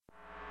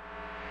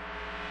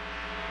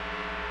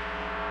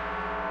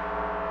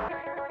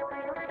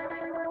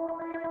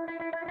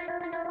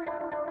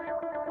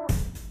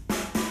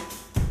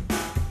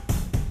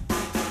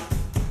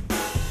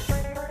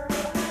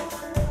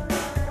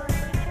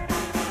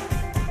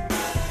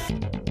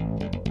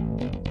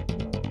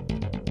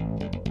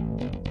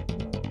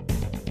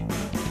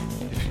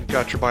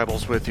got your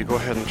Bibles with you, go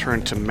ahead and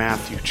turn to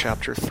Matthew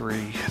chapter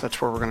 3.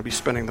 That's where we're going to be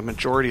spending the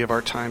majority of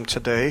our time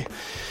today.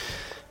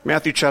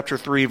 Matthew chapter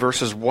 3,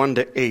 verses 1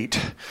 to 8.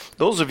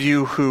 Those of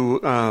you who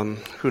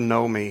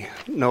know me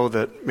know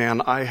that,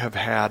 man, I have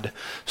had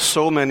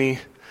so many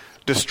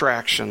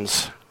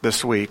distractions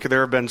this week.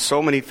 There have been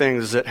so many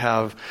things that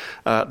have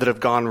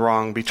gone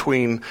wrong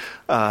between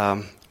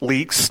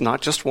leaks,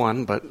 not just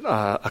one, but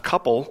a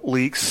couple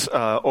leaks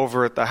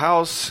over at the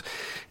house,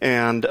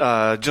 and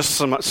just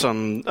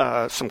some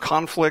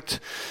conflict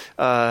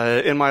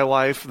in my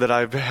life that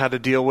I've had to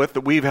deal with,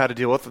 that we've had to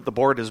deal with, that the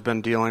board has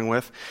been dealing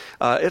with.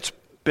 It's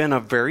been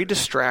a very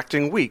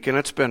distracting week, and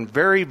it's been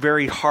very,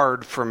 very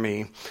hard for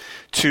me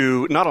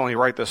to not only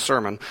write this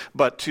sermon,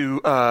 but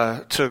to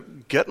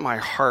get my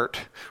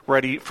heart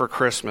ready for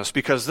Christmas,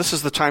 because this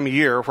is the time of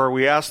year where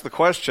we ask the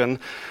question,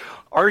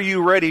 are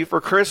you ready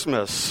for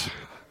Christmas?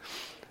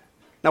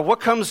 Now,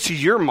 what comes to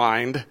your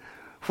mind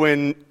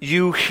when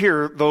you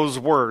hear those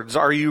words,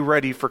 are you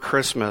ready for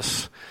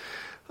Christmas?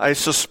 I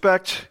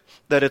suspect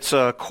that it's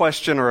a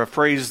question or a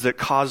phrase that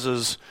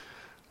causes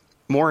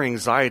more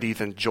anxiety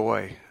than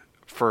joy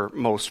for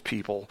most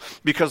people,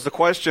 because the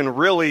question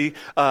really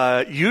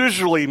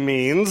usually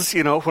means,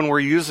 when we're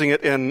using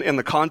it in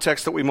the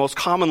context that we most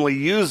commonly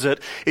use it,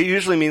 it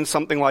usually means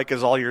something like,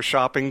 is all your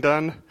shopping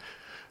done?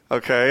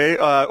 Okay,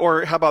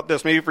 or how about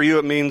this? Maybe for you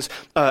it means,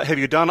 have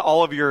you done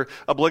all of your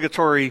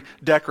obligatory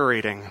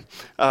decorating?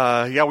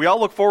 Yeah, we all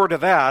look forward to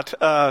that.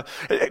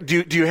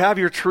 Do you have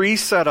your tree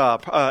set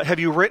up? Have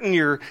you written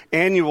your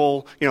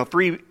annual,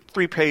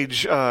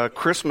 three-page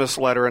Christmas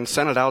letter and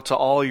sent it out to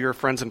all your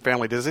friends and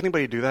family? Does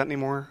anybody do that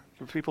anymore?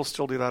 Do people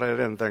still do that? I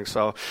didn't think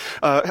so.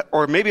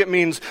 Or maybe it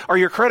means, are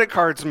your credit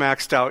cards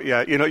maxed out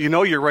yet? You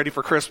know you're ready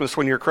for Christmas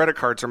when your credit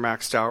cards are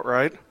maxed out,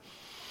 right?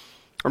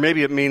 Or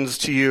maybe it means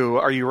to you,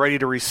 are you ready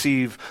to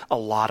receive a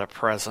lot of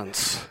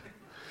presents?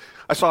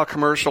 I saw a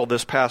commercial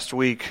this past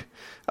week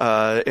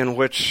in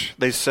which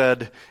they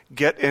said,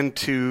 get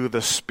into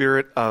the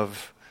spirit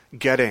of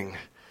getting.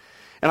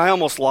 And I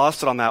almost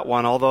lost it on that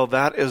one, although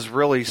that is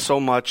really so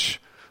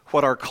much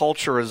what our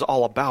culture is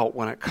all about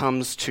when it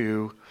comes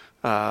to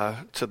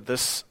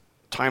this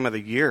time of the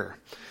year.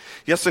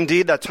 Yes,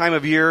 indeed, that time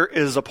of year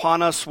is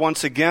upon us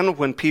once again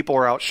when people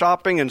are out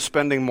shopping and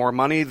spending more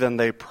money than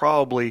they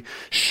probably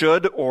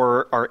should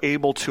or are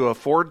able to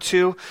afford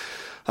to.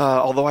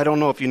 Although I don't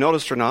know if you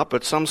noticed or not,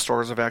 but some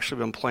stores have actually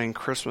been playing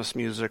Christmas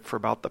music for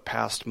about the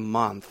past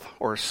month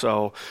or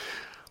so.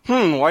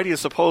 Why do you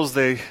suppose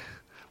they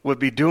would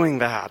be doing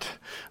that?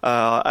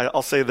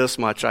 I'll say this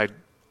much. I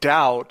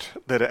doubt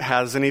that it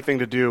has anything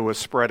to do with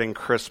spreading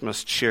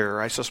Christmas cheer.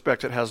 I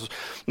suspect it has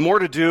more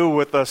to do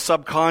with a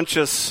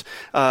subconscious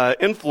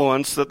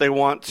influence that they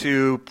want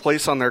to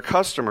place on their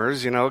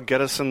customers,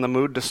 get us in the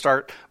mood to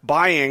start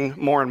buying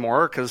more and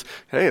more, because,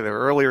 hey, the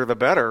earlier the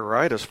better,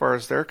 right, as far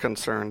as they're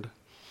concerned.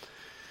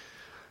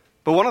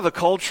 But one of the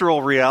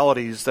cultural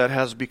realities that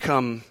has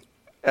become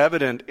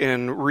evident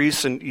in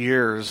recent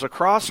years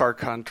across our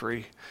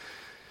country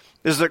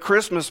is that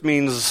Christmas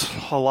means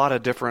a lot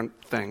of different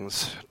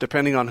things,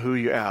 depending on who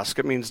you ask.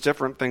 It means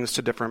different things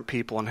to different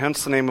people, and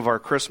hence the name of our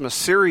Christmas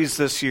series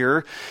this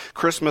year,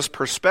 Christmas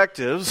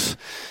Perspectives.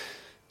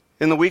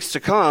 In the weeks to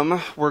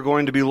come, we're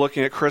going to be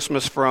looking at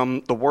Christmas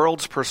from the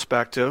world's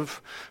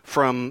perspective,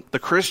 from the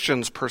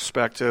Christian's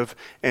perspective,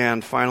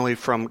 and finally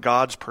from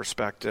God's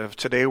perspective.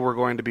 Today we're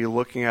going to be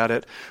looking at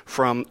it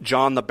from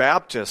John the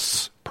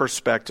Baptist's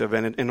perspective,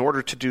 and in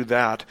order to do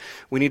that,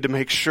 we need to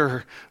make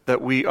sure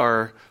that we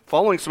are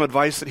following some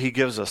advice that he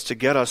gives us to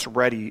get us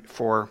ready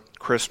for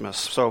Christmas.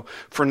 So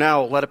for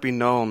now, let it be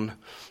known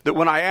that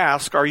when I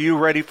ask, are you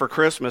ready for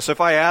Christmas? If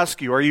I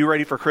ask you, are you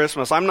ready for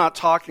Christmas? I'm not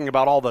talking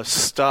about all the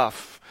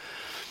stuff,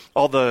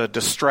 all the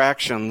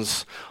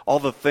distractions, all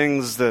the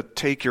things that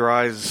take your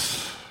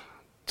eyes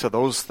to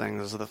those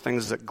things, the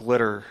things that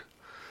glitter.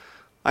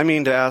 I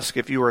mean to ask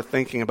if you are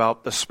thinking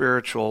about the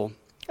spiritual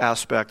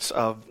aspects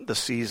of the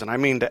season. I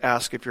mean to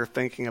ask if you're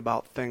thinking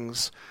about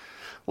things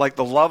like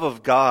the love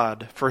of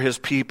God for his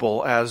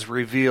people as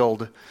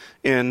revealed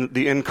in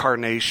the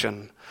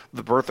incarnation,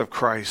 the birth of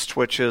Christ,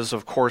 which is,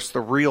 of course, the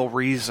real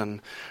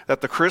reason that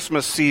the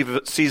Christmas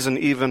season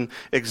even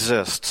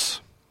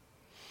exists.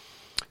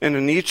 And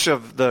in each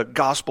of the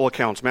gospel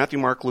accounts, Matthew,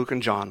 Mark, Luke,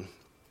 and John,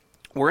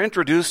 we're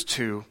introduced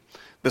to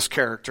this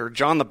character,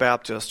 John the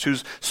Baptist,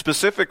 whose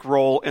specific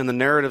role in the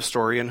narrative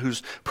story and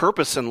whose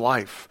purpose in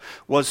life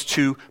was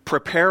to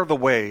prepare the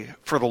way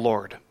for the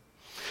Lord.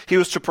 He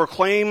was to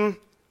proclaim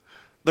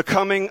the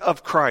coming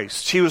of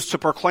Christ. He was to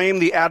proclaim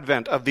the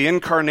advent of the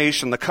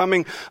incarnation, the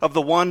coming of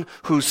the one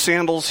whose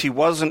sandals he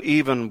wasn't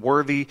even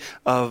worthy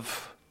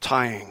of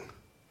tying.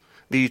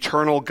 The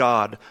eternal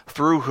God,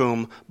 through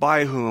whom,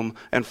 by whom,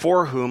 and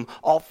for whom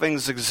all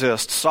things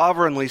exist,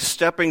 sovereignly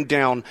stepping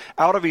down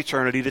out of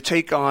eternity to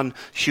take on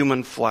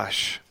human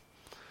flesh.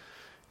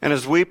 And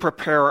as we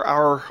prepare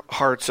our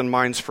hearts and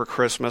minds for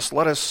Christmas,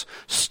 let us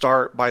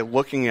start by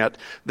looking at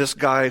this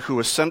guy who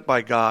was sent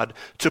by God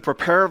to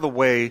prepare the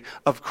way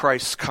of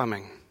Christ's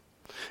coming.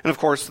 And of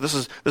course, this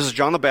is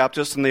John the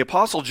Baptist, and the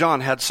Apostle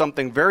John had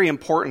something very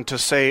important to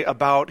say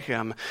about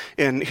him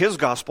in his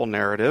gospel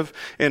narrative.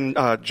 In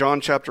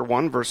John chapter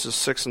 1, verses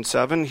 6 and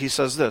 7, he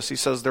says this. He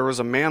says, "There was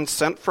a man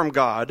sent from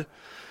God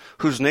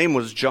whose name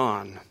was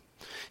John.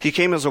 He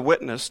came as a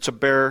witness to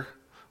bear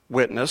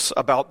witness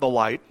about the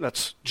light,"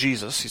 that's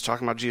Jesus, he's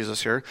talking about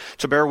Jesus here,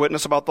 "to bear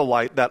witness about the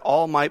light, that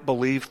all might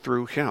believe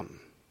through him."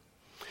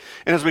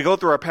 And as we go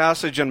through our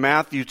passage in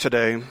Matthew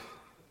today,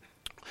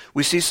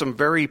 we see some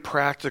very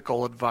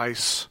practical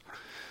advice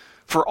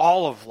for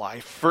all of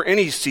life, for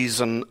any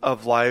season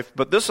of life.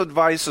 But this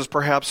advice is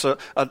perhaps a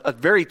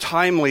very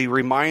timely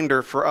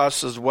reminder for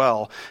us as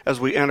well as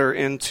we enter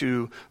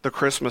into the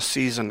Christmas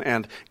season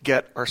and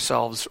get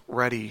ourselves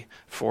ready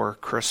for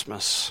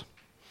Christmas.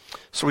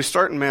 So we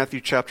start in Matthew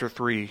chapter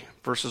 3,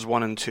 verses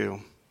 1 and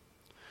 2.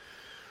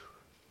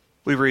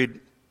 We read,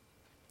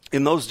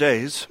 "In those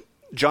days,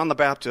 John the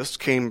Baptist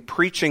came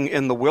preaching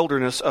in the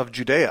wilderness of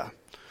Judea.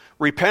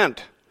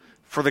 'Repent,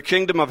 for the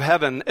kingdom of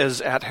heaven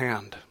is at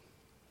hand.'"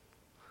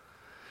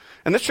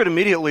 And this should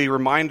immediately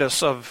remind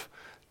us of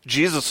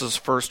Jesus'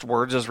 first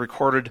words as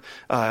recorded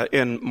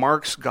in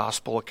Mark's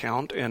gospel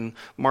account. In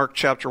Mark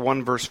chapter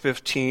 1, verse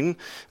 15,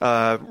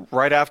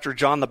 right after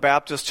John the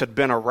Baptist had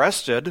been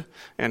arrested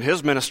and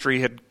his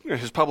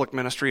public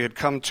ministry had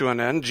come to an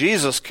end,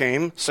 Jesus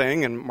came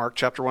saying in Mark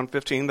chapter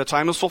 1:15, "The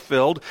time is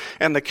fulfilled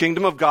and the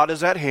kingdom of God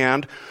is at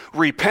hand.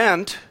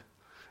 Repent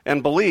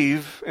and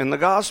believe in the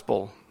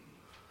gospel."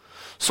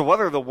 So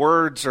whether the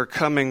words are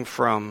coming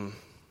from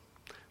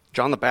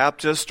John the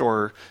Baptist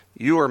or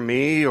you or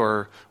me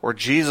or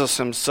Jesus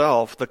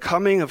himself, the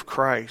coming of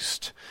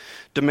Christ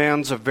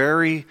demands a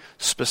very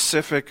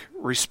specific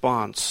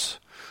response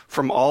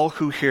from all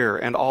who hear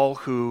and all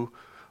who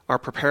are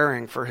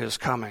preparing for his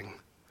coming.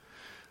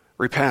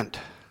 Repent.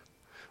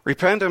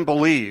 Repent and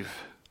believe.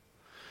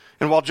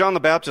 And while John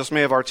the Baptist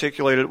may have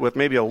articulated it with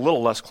maybe a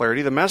little less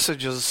clarity, the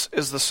message is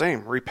the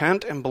same.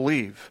 Repent and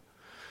believe.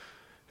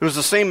 It was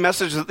the same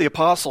message that the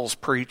apostles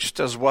preached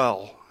as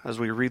well as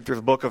we read through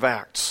the book of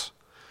Acts.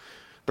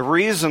 The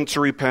reason to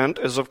repent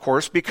is, of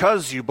course,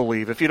 because you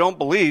believe. If you don't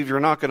believe, you're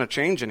not going to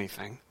change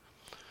anything.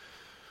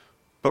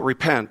 But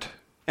repent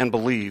and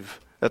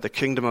believe that the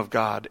kingdom of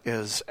God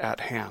is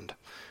at hand,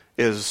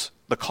 is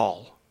the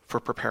call for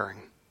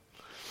preparing.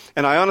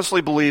 And I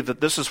honestly believe that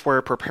this is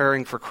where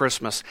preparing for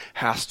Christmas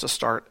has to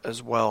start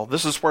as well.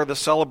 This is where the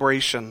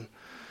celebration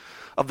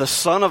of the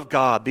Son of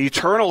God, the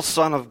eternal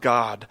Son of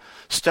God,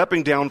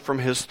 stepping down from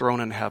his throne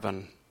in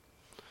heaven,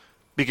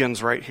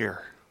 begins right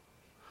here.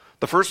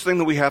 The first thing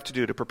that we have to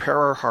do to prepare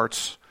our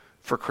hearts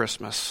for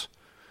Christmas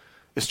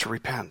is to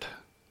repent.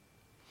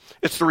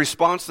 It's the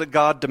response that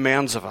God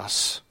demands of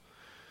us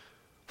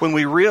when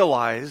we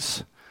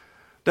realize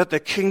that the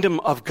kingdom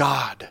of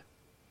God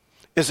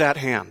is at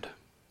hand.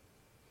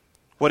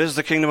 What is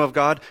the kingdom of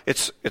God?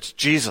 It's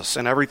Jesus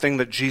and everything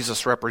that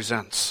Jesus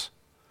represents.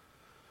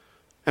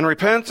 And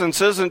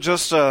repentance isn't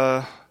just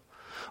a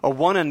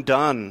one and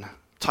done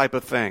type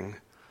of thing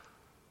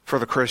for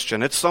the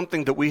Christian. It's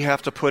something that we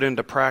have to put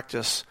into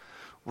practice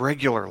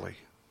regularly,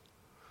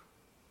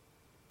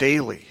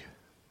 daily.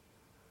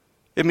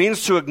 It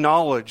means to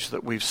acknowledge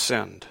that we've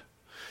sinned.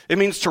 It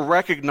means to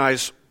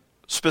recognize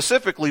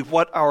specifically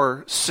what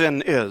our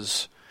sin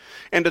is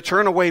and to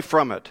turn away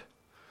from it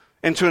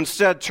and to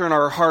instead turn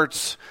our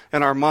hearts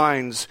and our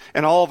minds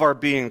and all of our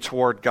being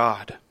toward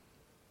God.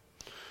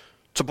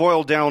 To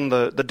boil down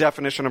the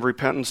definition of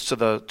repentance to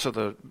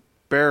the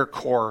bare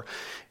core,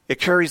 it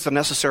carries the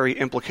necessary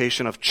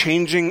implication of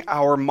changing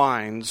our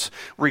minds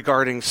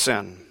regarding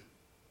sin.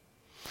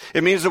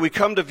 It means that we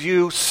come to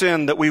view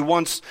sin that we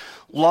once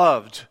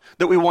loved,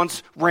 that we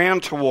once ran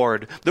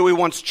toward, that we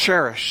once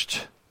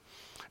cherished,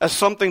 as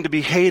something to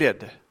be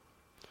hated,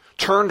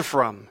 turned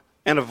from,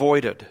 and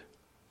avoided.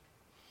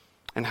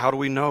 And how do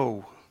we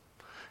know?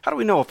 How do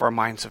we know if our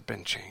minds have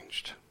been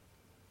changed?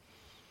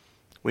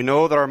 We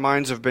know that our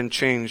minds have been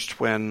changed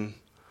when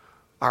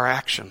our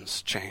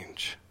actions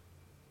change.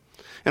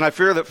 And I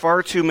fear that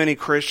far too many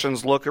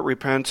Christians look at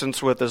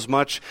repentance with as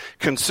much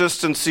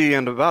consistency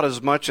and about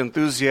as much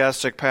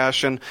enthusiastic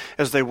passion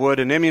as they would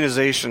an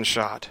immunization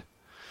shot.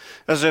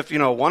 As if,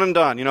 one and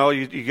done.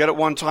 You get it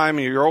one time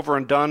and you're over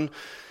and done.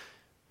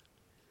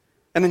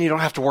 And then you don't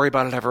have to worry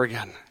about it ever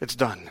again. It's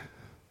done.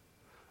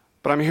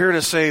 But I'm here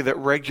to say that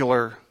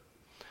regular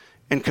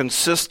and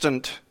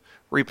consistent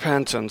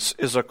repentance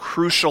is a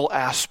crucial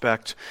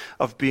aspect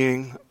of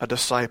being a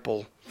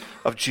disciple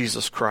of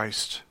Jesus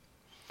Christ.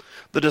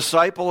 The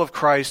disciple of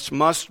Christ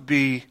must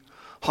be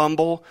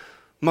humble,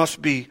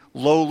 must be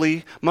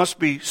lowly, must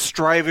be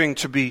striving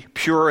to be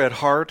pure at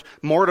heart,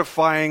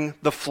 mortifying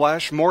the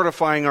flesh,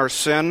 mortifying our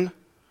sin,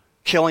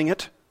 killing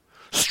it,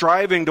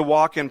 striving to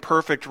walk in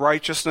perfect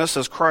righteousness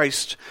as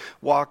Christ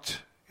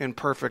walked in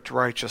perfect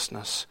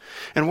righteousness.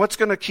 And what's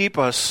going to keep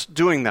us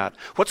doing that?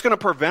 What's going to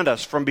prevent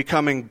us from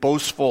becoming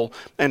boastful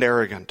and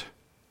arrogant?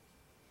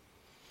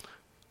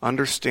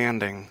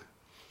 Understanding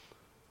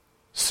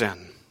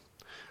sin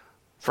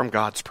from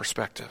God's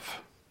perspective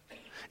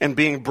and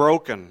being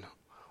broken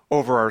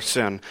over our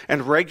sin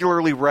and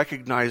regularly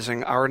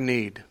recognizing our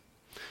need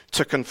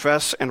to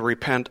confess and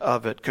repent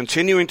of it,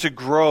 continuing to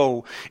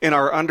grow in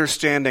our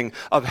understanding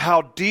of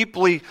how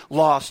deeply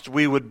lost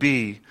we would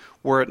be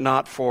were it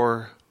not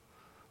for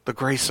the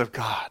grace of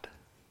God.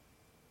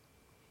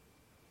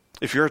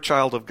 If you're a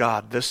child of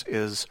God, this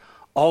is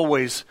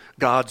always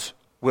God's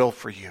will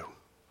for you,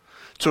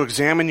 to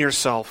examine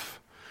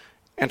yourself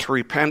and to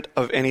repent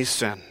of any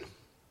sin.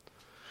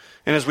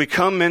 And as we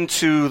come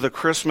into the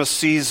Christmas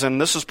season,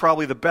 this is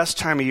probably the best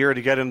time of year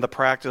to get into the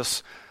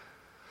practice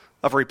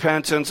of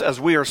repentance, as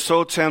we are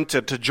so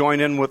tempted to join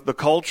in with the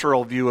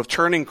cultural view of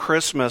turning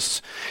Christmas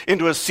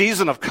into a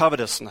season of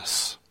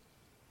covetousness,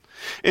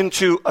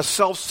 into a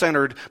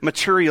self-centered,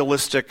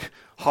 materialistic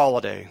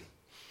holiday.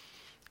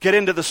 Get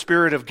into the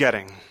spirit of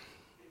getting.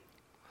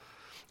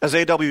 As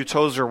A.W.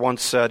 Tozer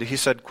once said, he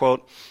said,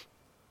 quote,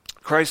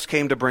 "Christ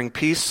came to bring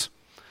peace,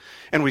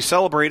 and we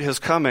celebrate his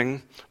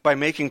coming by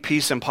making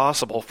peace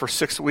impossible for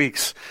 6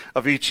 weeks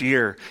of each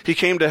year. He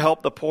came to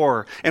help the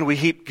poor, and we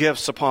heap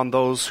gifts upon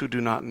those who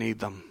do not need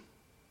them."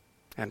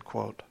 End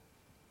quote.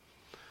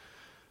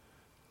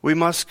 We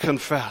must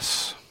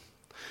confess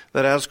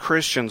that as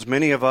Christians,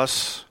 many of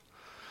us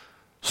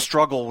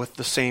struggle with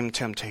the same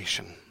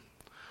temptation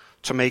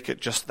to make it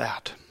just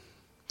that.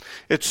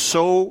 It's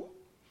so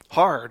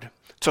hard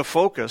to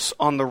focus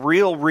on the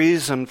real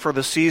reason for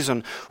the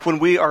season when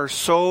we are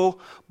so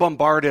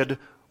bombarded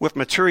with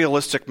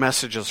materialistic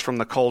messages from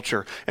the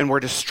culture, and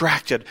we're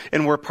distracted,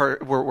 and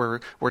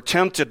we're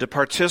tempted to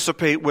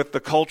participate with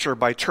the culture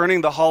by turning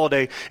the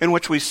holiday in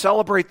which we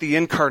celebrate the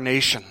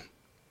incarnation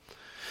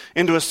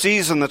into a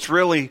season that's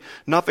really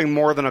nothing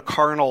more than a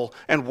carnal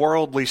and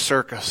worldly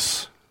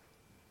circus.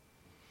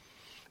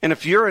 And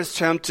if you're as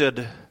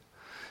tempted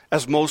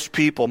as most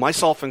people,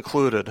 myself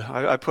included,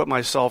 I put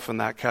myself in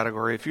that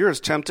category. If you're as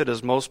tempted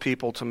as most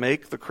people to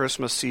make the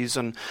Christmas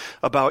season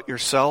about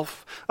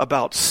yourself,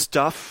 about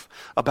stuff,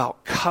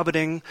 about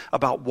coveting,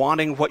 about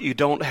wanting what you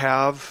don't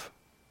have,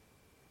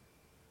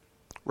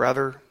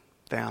 rather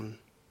than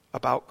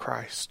about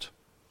Christ,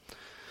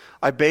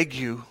 I beg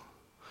you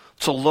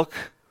to look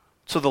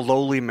to the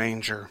lowly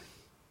manger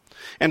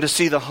and to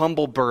see the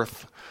humble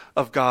birth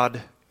of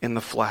God in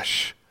the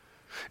flesh.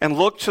 And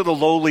look to the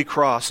lowly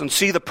cross and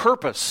see the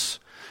purpose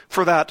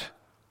for that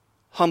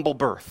humble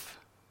birth.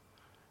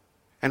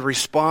 And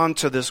respond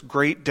to this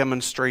great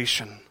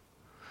demonstration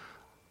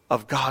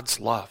of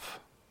God's love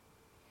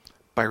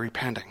by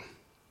repenting.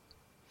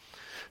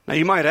 Now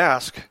you might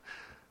ask,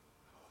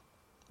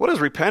 what does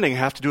repenting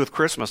have to do with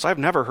Christmas? I've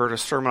never heard a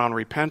sermon on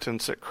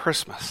repentance at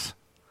Christmas.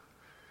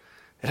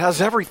 It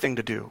has everything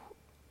to do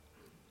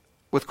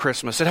with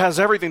Christmas. It has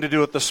everything to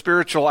do with the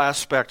spiritual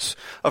aspects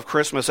of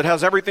Christmas. It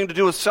has everything to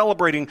do with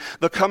celebrating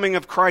the coming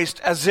of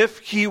Christ as if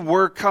he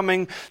were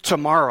coming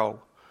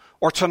tomorrow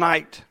or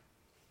tonight.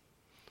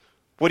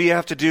 What do you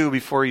have to do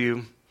before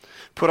you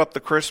put up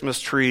the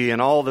Christmas tree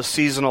and all the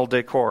seasonal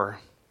decor?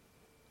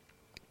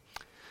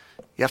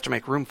 You have to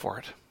make room for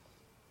it.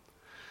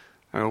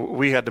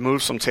 We had to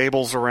move some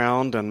tables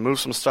around and move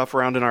some stuff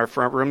around in our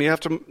front room. You have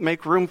to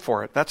make room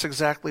for it. That's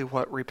exactly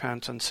what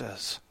repentance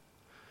is.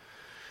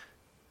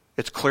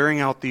 It's clearing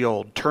out the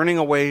old, turning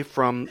away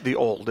from the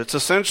old. It's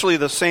essentially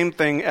the same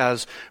thing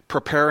as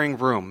preparing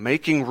room,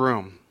 making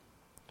room.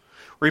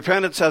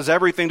 Repentance has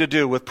everything to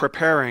do with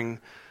preparing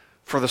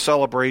for the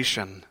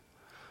celebration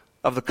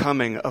of the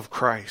coming of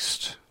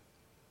Christ.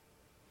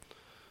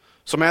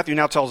 So Matthew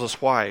now tells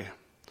us why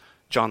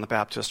John the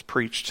Baptist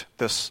preached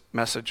this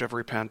message of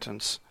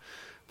repentance.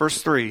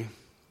 Verse 3,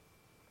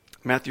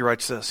 Matthew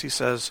writes this. He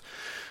says,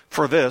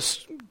 "For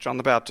this," John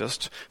the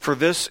Baptist, "for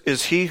this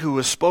is he who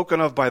was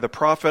spoken of by the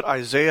prophet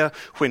Isaiah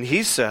when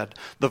he said,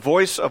 'The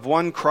voice of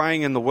one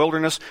crying in the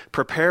wilderness,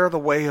 prepare the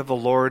way of the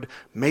Lord,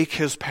 make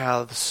his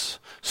paths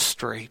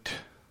straight.'"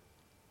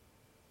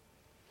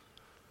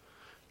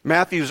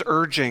 Matthew's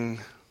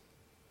urging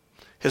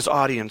his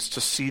audience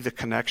to see the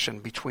connection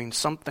between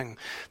something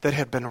that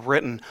had been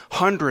written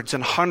hundreds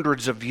and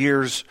hundreds of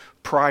years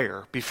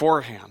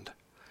beforehand,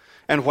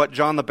 and what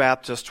John the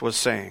Baptist was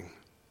saying.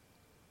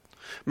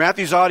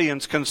 Matthew's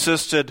audience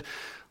consisted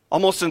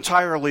almost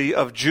entirely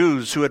of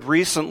Jews who had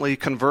recently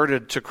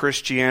converted to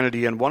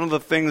Christianity, and one of the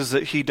things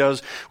that he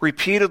does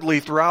repeatedly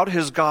throughout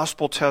his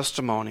gospel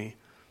testimony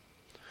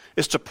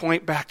is to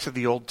point back to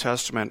the Old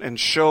Testament and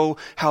show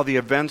how the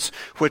events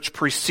which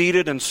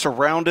preceded and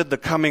surrounded the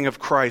coming of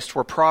Christ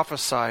were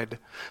prophesied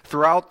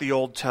throughout the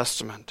Old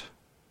Testament.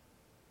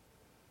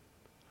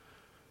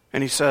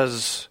 And he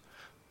says,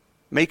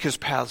 make his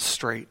paths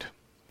straight.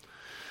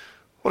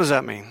 What does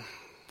that mean?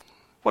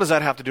 What does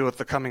that have to do with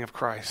the coming of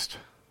Christ?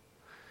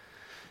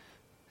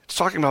 It's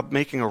talking about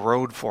making a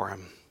road for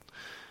him.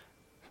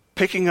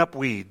 Picking up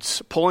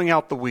weeds, pulling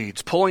out the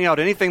weeds, pulling out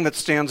anything that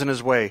stands in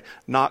his way,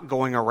 not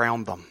going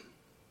around them.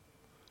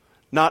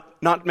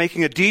 Not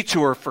making a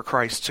detour for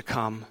Christ to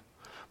come,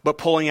 but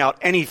pulling out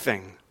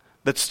anything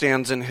that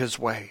stands in his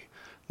way.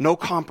 No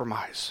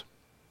compromise.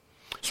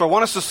 So I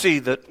want us to see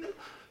that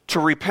to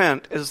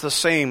repent is the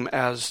same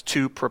as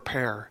to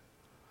prepare.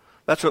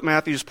 That's what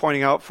Matthew's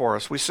pointing out for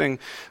us. We sing,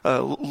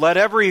 let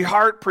every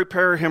heart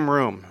prepare him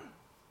room.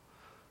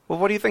 Well,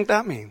 what do you think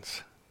that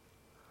means?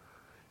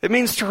 It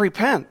means to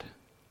repent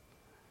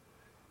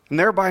and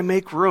thereby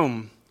make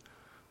room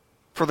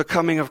for the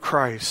coming of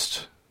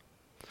Christ.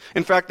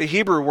 In fact, the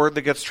Hebrew word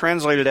that gets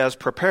translated as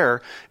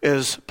prepare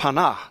is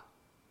panah,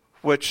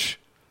 which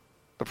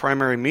the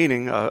primary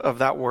meaning of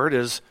that word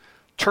is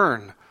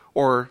turn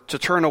or to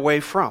turn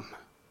away from.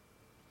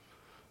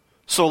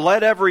 So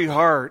let every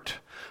heart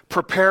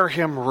prepare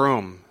him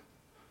room,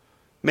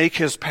 make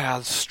his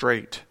paths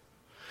straight.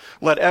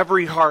 Let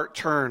every heart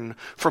turn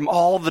from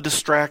all the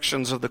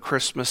distractions of the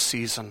Christmas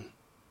season,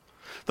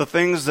 the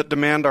things that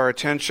demand our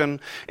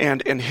attention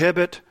and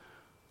inhibit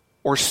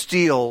or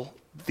steal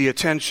the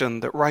attention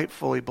that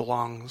rightfully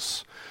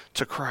belongs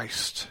to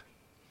Christ.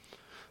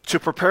 To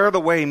prepare the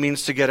way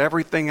means to get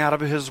everything out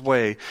of his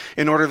way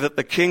in order that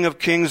the King of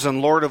Kings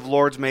and Lord of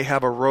Lords may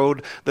have a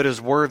road that is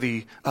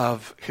worthy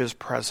of his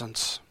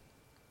presence.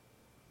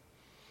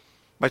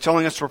 By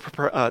telling us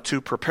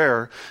to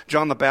prepare,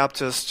 John the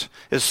Baptist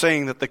is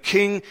saying that the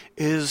King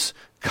is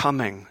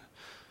coming.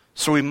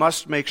 So we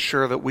must make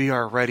sure that we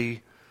are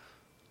ready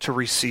to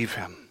receive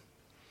him.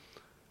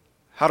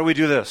 How do we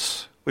do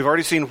this? We've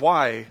already seen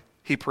why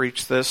he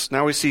preached this.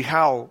 Now we see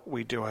how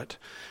we do it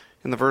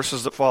in the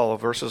verses that follow,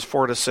 verses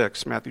 4 to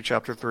 6, Matthew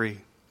chapter 3.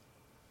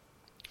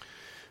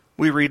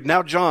 We read,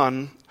 Now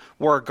John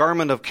wore a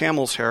garment of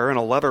camel's hair and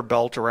a leather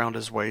belt around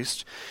his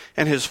waist,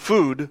 and his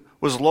food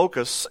was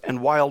locusts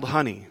and wild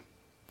honey.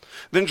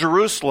 Then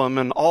Jerusalem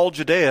and all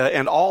Judea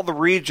and all the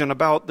region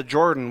about the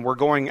Jordan were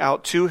going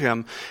out to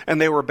him, and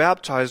they were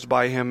baptized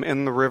by him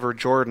in the river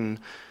Jordan,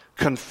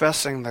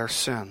 confessing their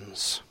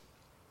sins.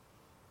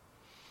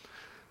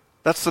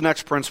 That's the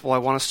next principle I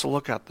want us to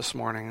look at this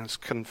morning, is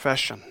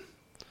confession.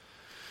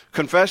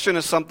 Confession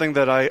is something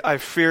that I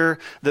fear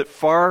that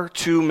far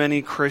too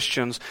many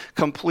Christians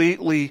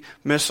completely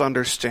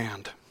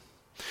misunderstand.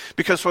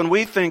 Because when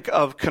we think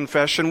of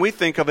confession, we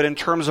think of it in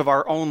terms of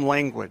our own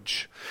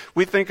language.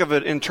 We think of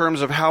it in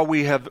terms of how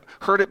we have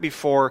heard it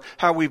before,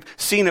 how we've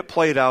seen it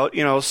played out.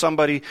 You know,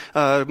 somebody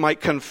might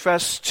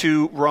confess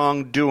to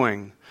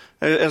wrongdoing,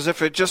 as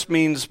if it just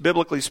means,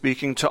 biblically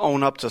speaking, to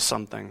own up to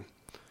something.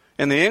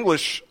 In the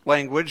English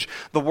language,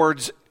 the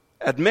words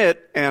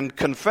admit and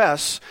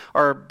confess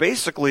are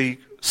basically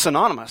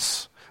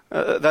synonymous.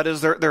 That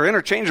is, they're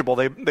interchangeable.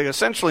 They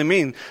essentially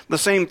mean the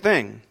same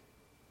thing.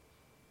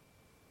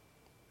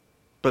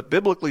 But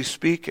biblically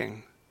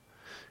speaking,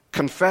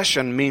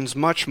 confession means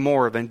much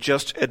more than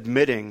just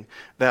admitting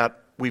that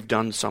we've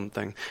done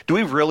something. Do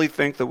we really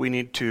think that we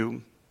need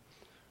to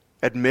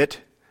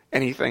admit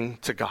anything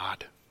to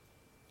God?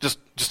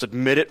 Just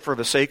admit it for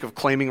the sake of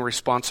claiming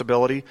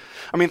responsibility?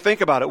 I mean, think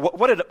about it.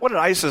 What did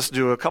ISIS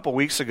do a couple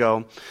weeks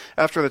ago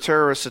after the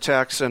terrorist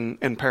attacks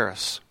in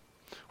Paris?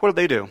 What did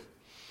they do?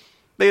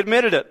 They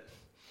admitted it.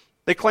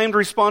 They claimed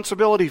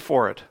responsibility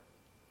for it.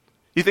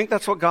 You think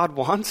that's what God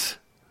wants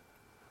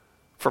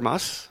from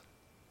us?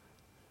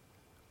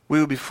 We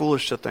would be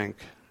foolish to think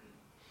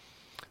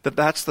that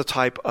that's the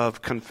type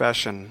of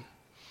confession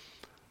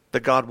that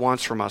God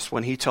wants from us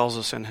when he tells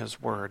us in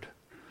his word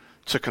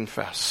to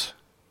confess.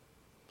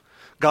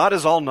 God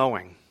is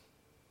all-knowing.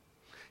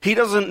 He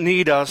doesn't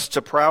need us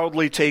to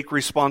proudly take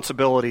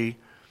responsibility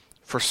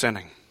for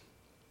sinning.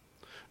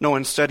 No,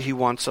 instead he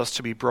wants us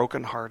to be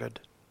brokenhearted.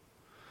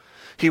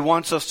 He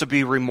wants us to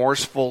be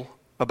remorseful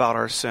about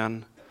our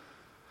sin.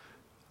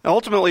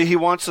 Ultimately, he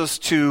wants us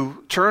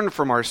to turn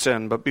from our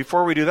sin, but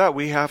before we do that,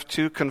 we have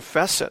to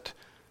confess it.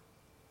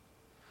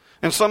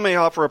 And some may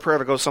offer a prayer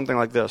that goes something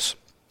like this.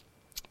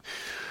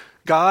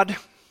 God,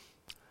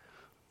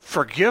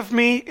 forgive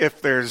me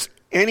if there's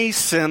any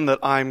sin that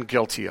I'm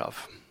guilty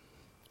of.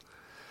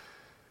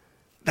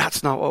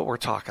 That's not what we're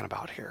talking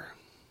about here.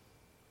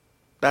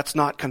 That's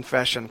not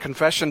confession.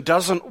 Confession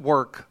doesn't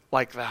work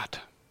like that.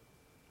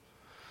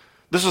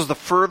 This is the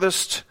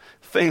furthest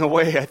thing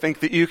away, I think,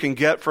 that you can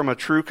get from a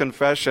true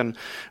confession.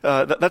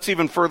 That's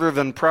even further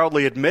than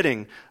proudly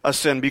admitting a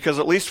sin, because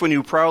at least when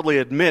you proudly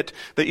admit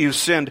that you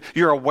sinned,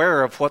 you're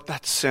aware of what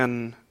that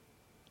sin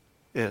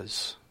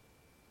is.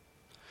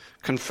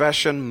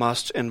 Confession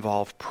must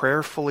involve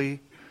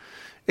prayerfully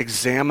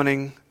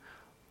examining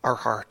our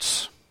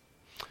hearts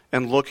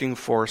and looking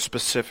for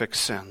specific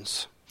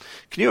sins.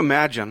 Can you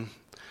imagine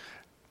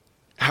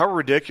how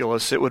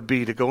ridiculous it would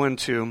be to go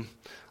into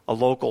a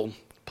local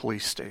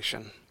police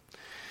station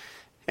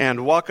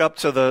and walk up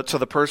to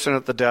the person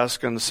at the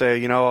desk and say,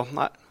 you know,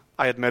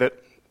 I admit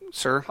it,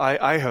 sir,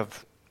 I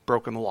have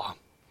broken the law.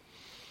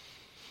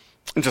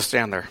 And just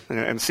stand there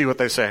and see what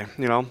they say.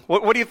 You know,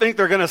 what do you think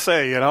they're going to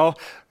say? You know,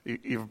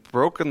 you've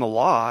broken the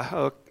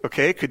law.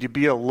 Okay, could you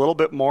be a little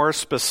bit more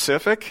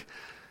specific?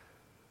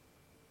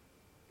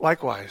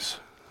 Likewise,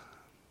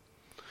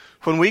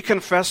 when we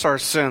confess our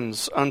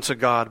sins unto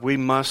God, we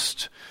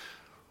must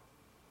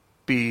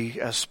be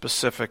as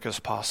specific as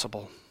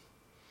possible.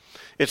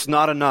 It's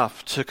not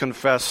enough to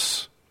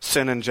confess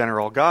sin in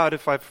general. God,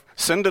 if I've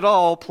sinned at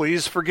all,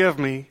 please forgive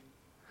me.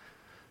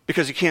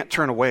 Because you can't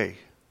turn away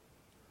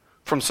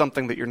from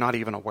something that you're not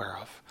even aware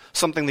of,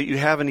 something that you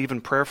haven't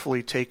even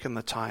prayerfully taken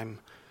the time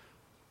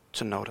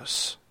to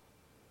notice.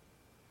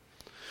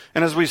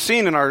 And as we've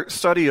seen in our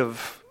study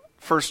of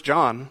 1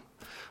 John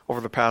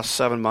over the past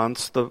 7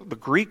 months, the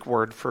Greek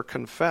word for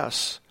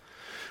confess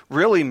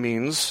really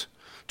means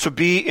to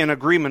be in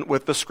agreement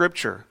with the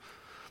Scripture.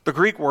 The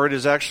Greek word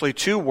is actually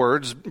two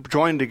words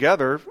joined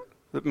together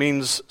that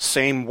means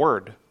same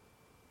word.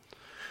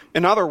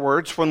 In other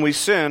words, when we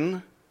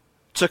sin,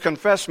 to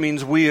confess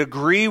means we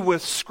agree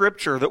with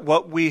Scripture that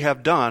what we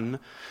have done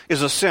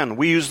is a sin.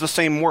 We use the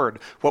same word.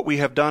 What we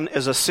have done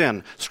is a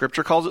sin.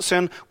 Scripture calls it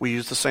sin. We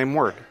use the same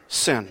word,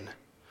 sin.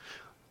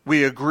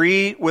 We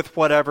agree with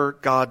whatever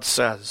God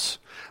says.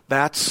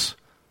 That's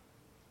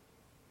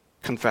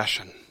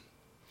confession.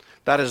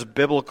 That is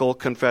biblical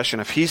confession.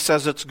 If He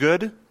says it's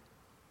good,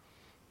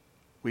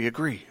 we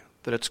agree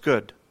that it's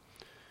good.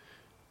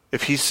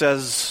 If He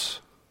says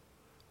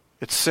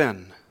it's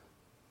sin,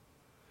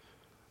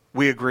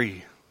 we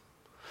agree.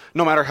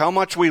 No matter how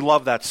much we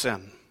love that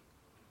sin,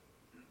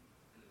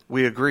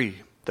 we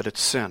agree that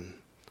it's sin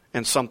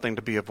and something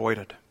to be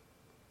avoided.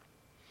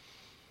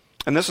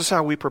 And this is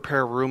how we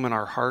prepare room in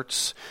our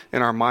hearts,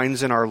 in our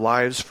minds, in our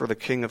lives for the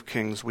King of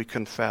Kings. We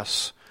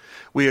confess.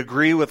 We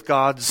agree with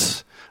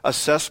God's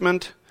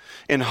assessment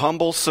in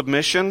humble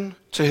submission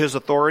to His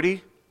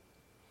authority,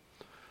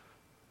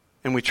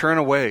 and we turn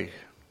away.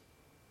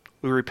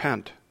 We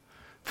repent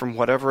from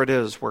whatever it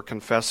is we're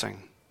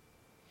confessing.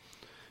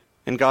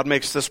 And God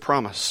makes this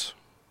promise.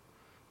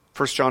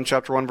 1 John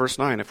chapter 1, verse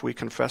 9, if we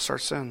confess our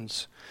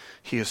sins,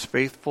 He is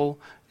faithful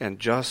and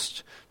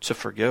just to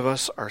forgive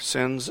us our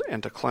sins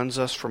and to cleanse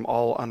us from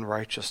all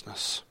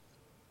unrighteousness.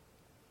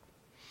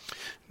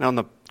 Now, in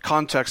the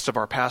context of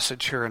our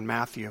passage here in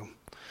Matthew,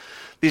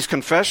 these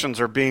confessions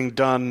are being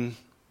done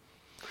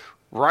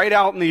right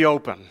out in the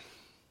open.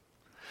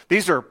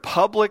 These are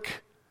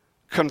public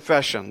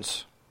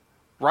confessions,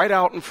 right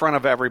out in front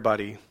of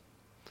everybody.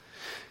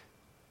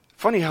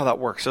 Funny how that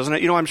works, isn't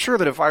it? I'm sure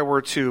that if I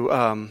were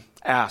to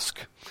ask,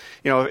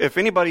 if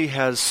anybody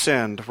has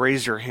sinned,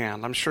 raise your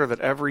hand. I'm sure that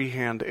every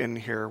hand in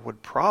here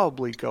would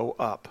probably go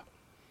up.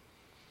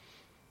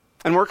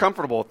 And we're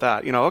comfortable with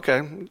that.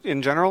 Okay,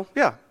 in general,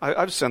 yeah,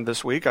 I've sinned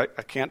this week. I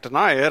can't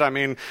deny it. I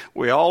mean,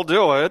 we all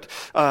do it.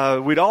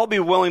 We'd all be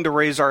willing to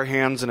raise our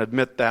hands and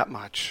admit that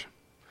much.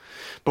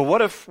 But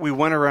what if we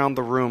went around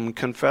the room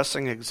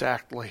confessing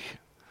exactly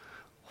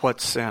what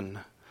sin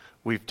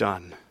we've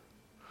done?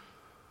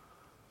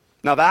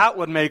 Now that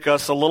would make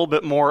us a little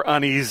bit more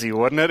uneasy,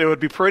 wouldn't it? It would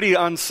be pretty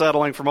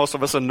unsettling for most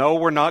of us, and no,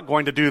 we're not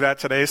going to do that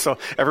today, so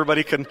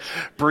everybody can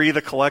breathe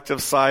a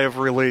collective sigh of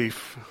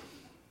relief.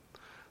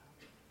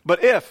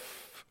 But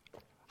if,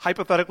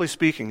 hypothetically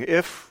speaking,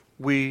 if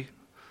we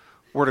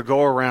were to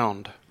go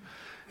around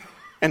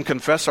and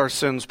confess our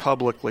sins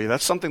publicly,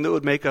 that's something that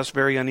would make us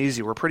very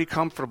uneasy. We're pretty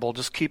comfortable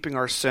just keeping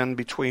our sin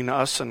between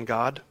us and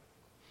God.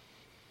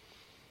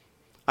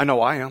 I know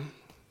I am.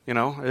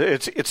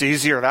 It's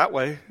easier that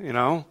way,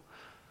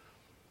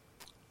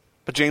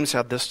 But James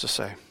had this to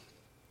say.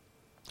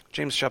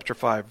 James chapter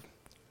 5,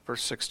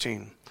 verse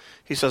 16.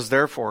 He says,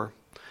 therefore,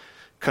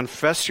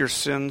 confess your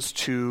sins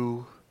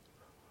to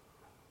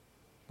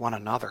one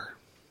another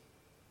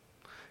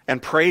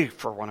and pray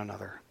for one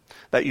another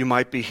that you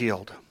might be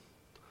healed.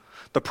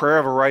 The prayer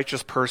of a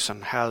righteous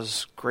person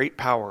has great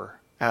power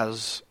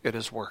as it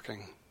is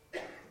working.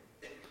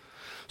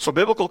 So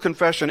biblical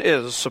confession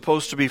is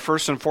supposed to be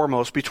first and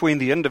foremost between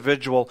the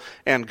individual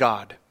and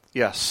God.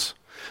 Yes.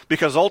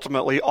 Because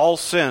ultimately, all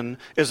sin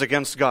is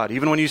against God.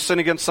 Even when you sin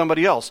against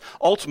somebody else,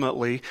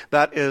 ultimately,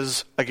 that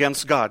is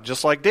against God.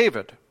 Just like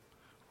David,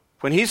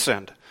 when he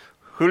sinned,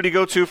 who did he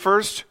go to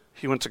first?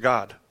 He went to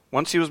God.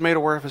 Once he was made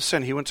aware of his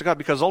sin, he went to God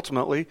because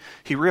ultimately,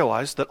 he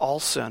realized that all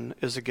sin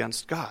is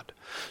against God.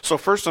 So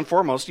first and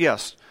foremost,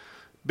 yes,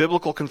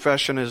 biblical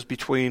confession is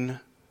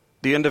between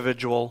the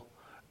individual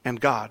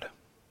and God.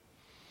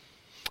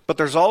 But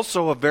there's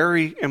also a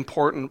very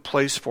important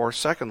place for,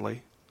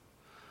 secondly,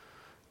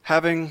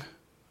 having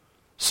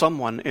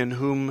someone in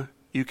whom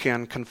you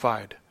can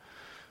confide.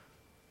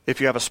 If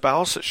you have a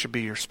spouse, it should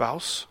be your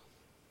spouse.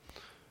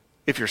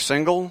 If you're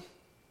single,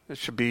 it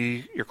should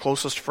be your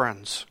closest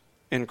friends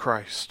in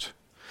Christ.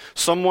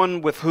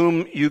 Someone with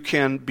whom you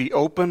can be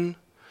open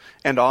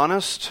and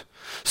honest.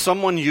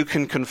 Someone you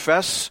can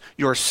confess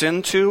your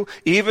sin to,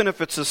 even if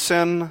it's a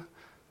sin,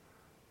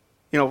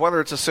 whether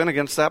it's a sin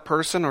against that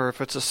person or if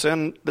it's a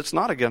sin that's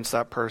not against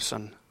that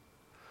person.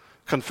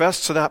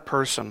 Confess to that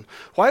person.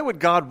 Why would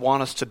God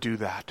want us to do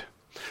that?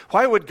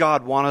 Why would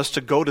God want us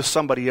to go to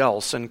somebody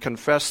else and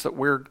confess that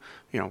we're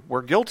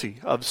guilty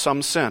of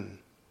some sin?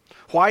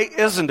 Why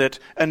isn't it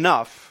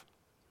enough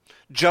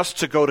just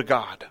to go to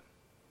God?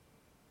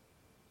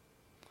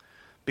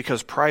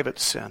 Because private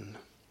sin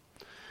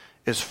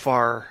is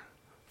far,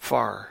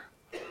 far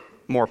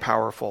more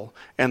powerful.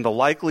 And the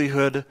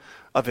likelihood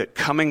of it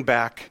coming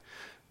back,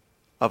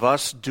 of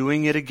us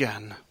doing it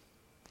again,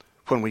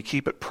 when we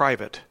keep it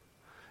private,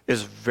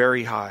 is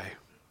very high.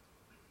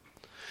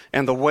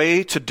 And the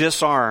way to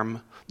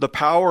disarm the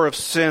power of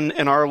sin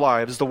in our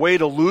lives, the way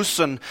to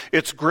loosen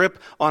its grip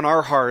on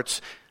our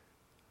hearts,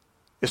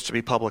 is to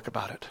be public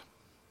about it.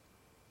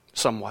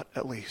 Somewhat,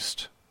 at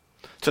least.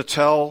 To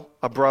tell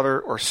a brother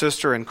or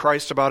sister in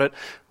Christ about it,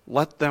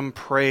 let them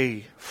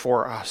pray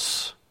for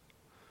us.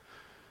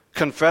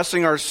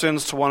 Confessing our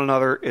sins to one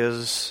another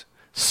is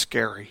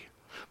scary.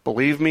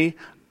 Believe me,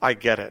 I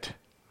get it.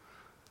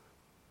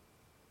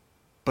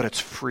 But it's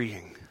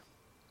freeing.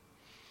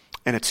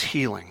 And it's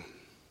healing.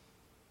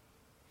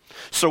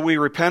 So we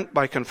repent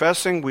by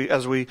confessing.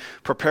 As we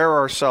prepare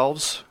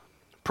ourselves,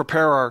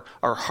 prepare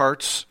our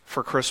hearts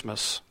for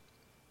Christmas.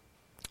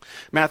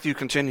 Matthew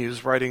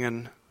continues, writing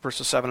in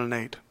verses 7 and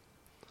 8.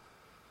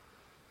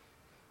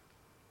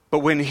 But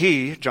when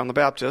he, John the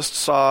Baptist,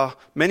 saw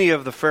many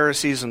of the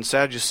Pharisees and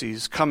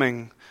Sadducees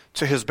coming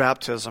to his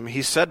baptism,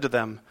 he said to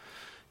them,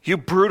 "You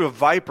brood of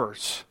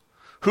vipers,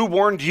 who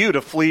warned you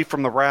to flee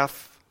from the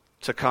wrath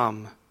to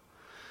come?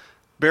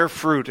 Bear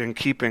fruit in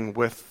keeping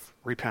with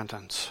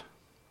repentance."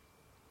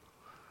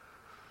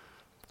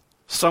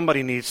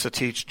 Somebody needs to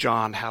teach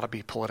John how to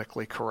be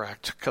politically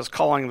correct, because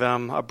calling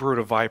them a brood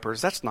of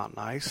vipers, that's not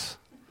nice.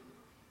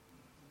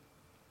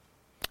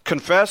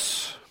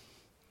 Confess,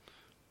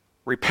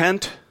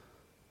 repent,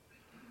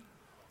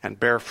 and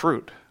bear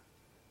fruit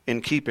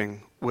in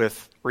keeping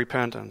with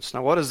repentance.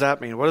 Now, what does that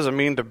mean? What does it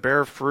mean to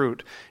bear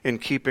fruit in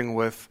keeping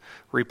with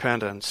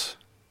repentance?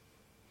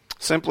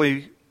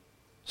 Simply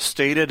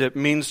stated, it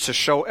means to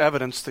show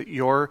evidence that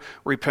your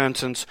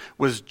repentance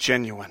was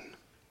genuine.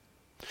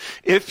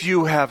 If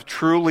you have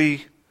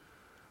truly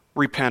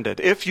repented,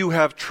 if you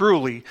have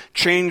truly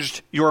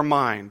changed your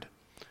mind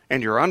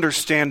and your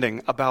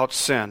understanding about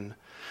sin,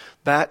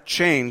 that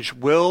change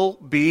will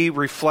be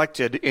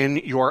reflected in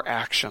your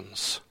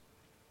actions.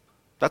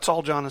 That's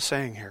all John is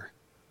saying here.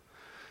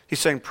 He's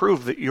saying,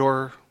 prove that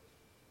your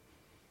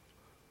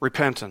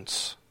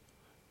repentance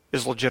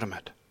is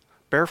legitimate.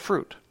 Bear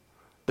fruit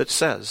that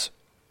says,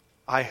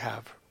 I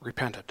have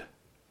repented.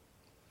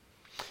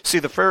 See,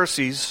 the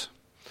Pharisees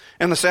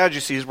and the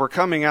Sadducees were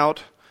coming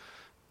out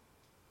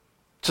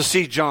to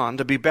see John,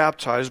 to be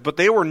baptized, but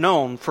they were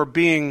known for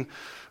being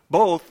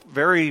both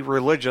very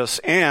religious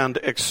and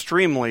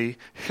extremely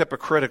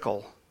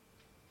hypocritical.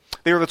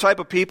 They were the type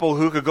of people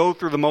who could go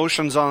through the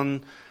motions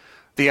on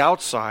the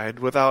outside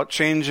without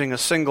changing a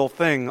single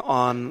thing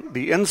on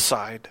the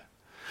inside,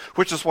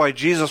 which is why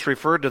Jesus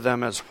referred to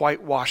them as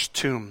whitewashed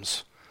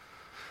tombs.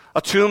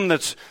 A tomb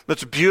that's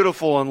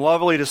beautiful and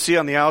lovely to see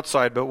on the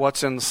outside, but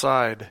what's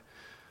inside?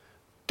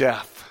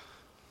 Death.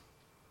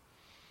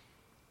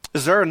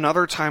 Is there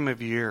another time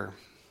of year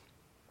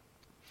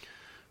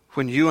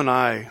when you and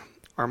I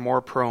are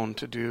more prone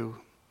to do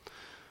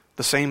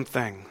the same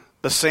thing,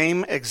 the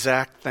same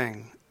exact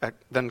thing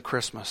than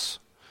Christmas?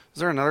 Is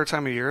there another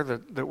time of year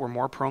that we're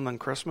more prone than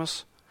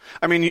Christmas?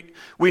 I mean,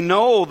 we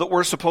know that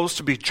we're supposed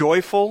to be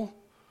joyful.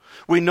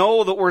 We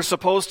know that we're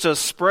supposed to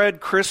spread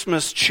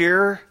Christmas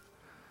cheer.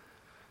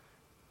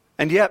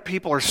 And yet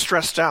people are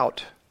stressed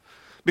out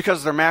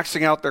because they're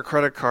maxing out their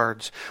credit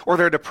cards, or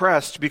they're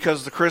depressed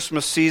because the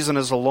Christmas season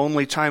is a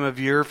lonely time of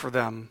year for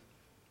them.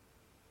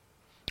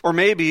 Or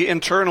maybe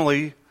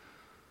internally,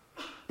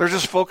 they're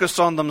just focused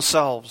on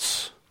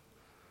themselves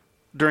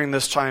during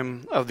this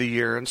time of the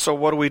year. And so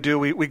what do?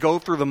 We go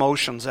through the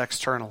motions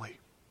externally.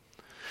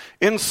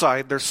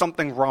 Inside, there's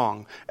something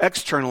wrong.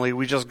 Externally,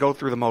 we just go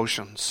through the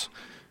motions.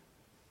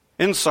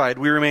 Inside,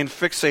 we remain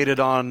fixated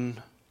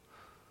on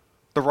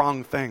the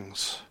wrong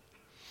things.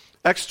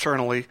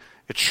 Externally,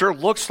 it sure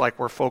looks like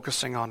we're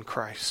focusing on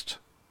Christ.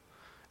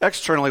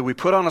 Externally, we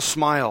put on a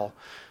smile,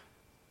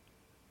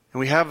 and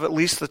we have at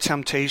least the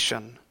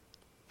temptation.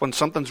 When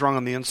something's wrong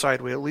on the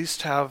inside, we at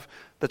least have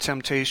the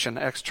temptation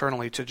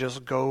externally to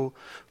just go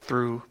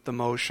through the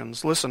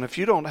motions. Listen, if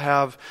you don't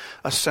have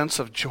a sense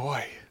of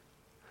joy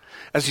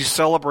as you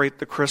celebrate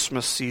the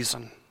Christmas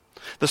season,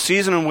 the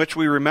season in which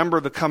we remember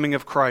the coming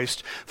of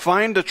Christ,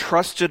 find a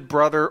trusted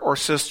brother or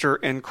sister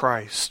in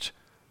Christ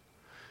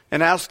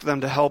and ask them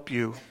to help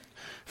you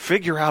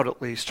figure out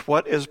at least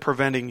what is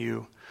preventing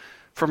you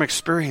from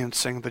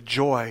experiencing the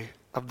joy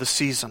of the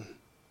season.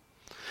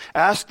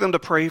 Ask them to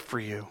pray for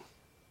you.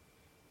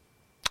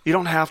 You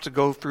don't have to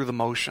go through the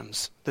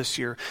motions this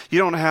year. You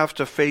don't have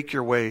to fake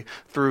your way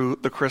through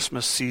the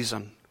Christmas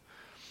season.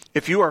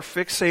 If you are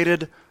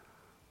fixated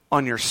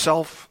on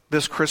yourself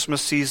this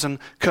Christmas season,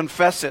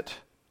 confess it.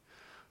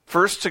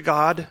 First to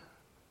God,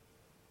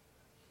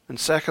 and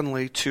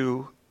secondly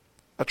to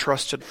a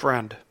trusted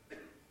friend.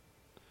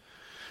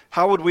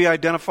 How would we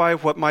identify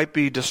what might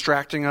be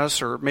distracting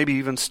us or maybe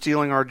even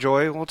stealing our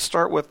joy? Well, let's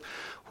start with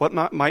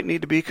what might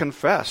need to be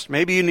confessed.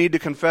 Maybe you need to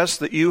confess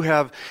that you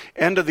have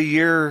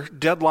end-of-the-year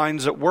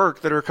deadlines at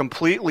work that are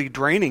completely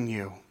draining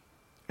you,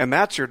 and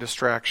that's your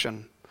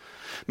distraction.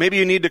 Maybe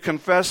you need to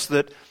confess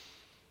that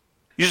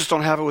you just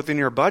don't have it within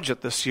your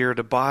budget this year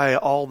to buy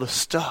all the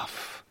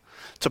stuff,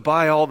 to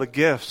buy all the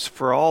gifts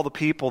for all the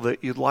people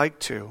that you'd like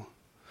to.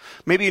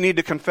 Maybe you need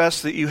to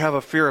confess that you have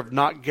a fear of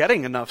not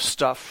getting enough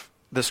stuff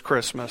this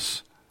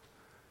Christmas.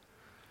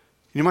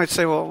 You might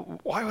say, well,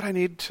 why would I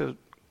need to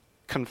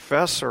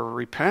confess or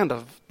repent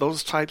of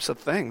those types of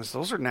things.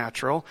 Those are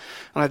natural.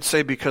 And I'd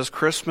say because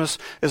Christmas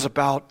is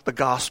about the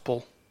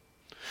gospel,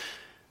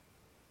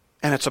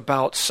 and it's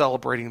about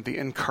celebrating the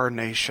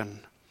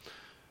incarnation.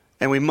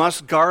 And we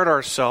must guard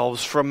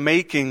ourselves from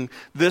making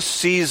this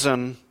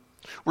season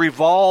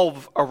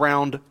revolve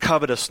around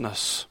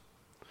covetousness,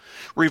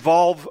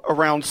 revolve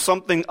around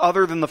something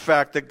other than the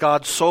fact that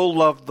God so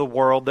loved the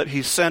world that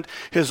he sent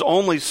his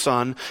only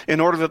Son in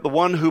order that the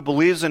one who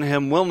believes in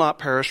him will not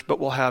perish but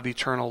will have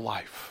eternal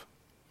life.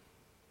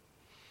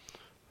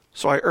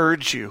 So I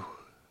urge you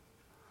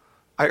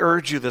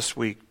this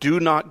week,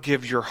 do not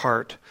give your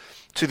heart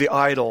to the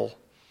idol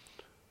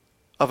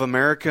of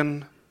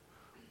American,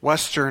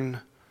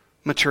 Western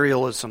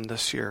materialism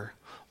this year,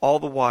 all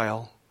the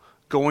while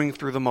going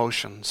through the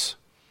motions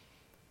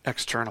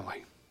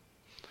externally.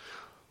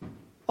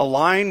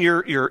 Align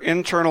your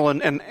internal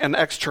and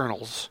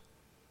externals.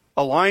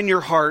 Align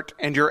your heart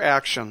and your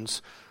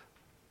actions,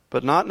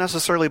 but not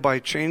necessarily by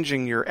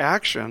changing your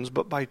actions,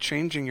 but by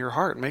changing your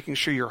heart, making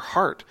sure your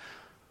heart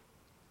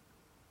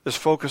is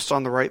focused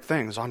on the right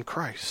things, on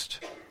Christ.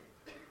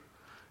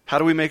 How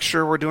do we make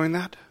sure we're doing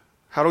that?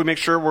 How do we make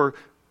sure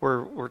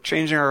we're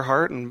changing our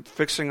heart and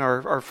fixing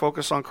our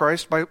focus on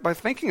Christ? By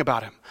thinking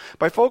about him,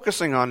 by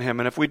focusing on him.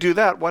 And if we do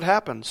that, what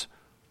happens?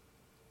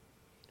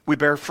 We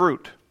bear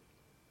fruit.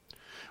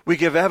 We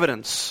give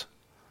evidence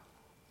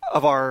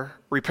of our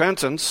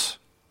repentance,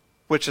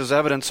 which is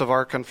evidence of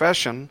our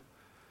confession.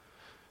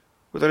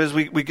 That is,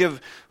 we give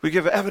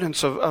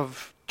evidence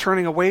of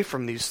turning away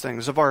from these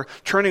things, of our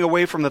turning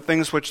away from the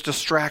things which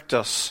distract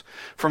us,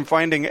 from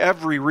finding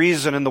every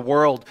reason in the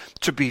world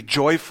to be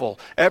joyful,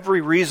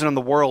 every reason in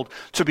the world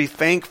to be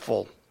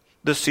thankful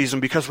this season,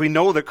 because we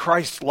know that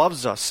Christ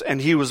loves us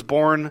and he was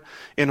born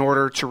in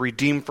order to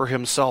redeem for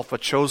himself a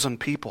chosen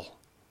people.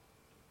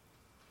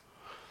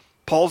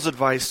 Paul's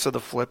advice to the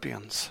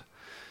Philippians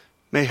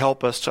may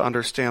help us to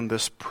understand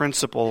this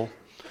principle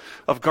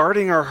of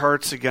guarding our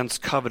hearts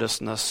against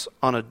covetousness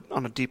on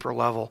a deeper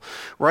level.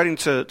 Writing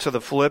to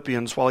the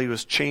Philippians while he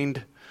was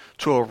chained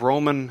to a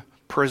Roman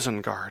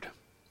prison guard,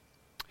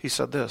 he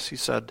said this. He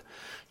said,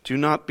 "Do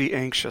not be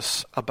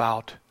anxious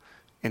about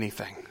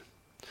anything,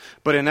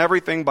 but in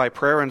everything by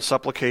prayer and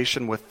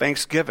supplication with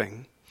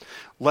thanksgiving,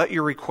 let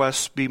your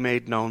requests be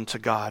made known to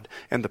God,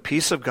 and the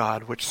peace of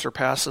God, which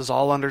surpasses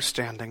all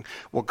understanding,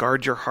 will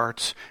guard your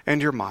hearts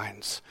and your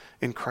minds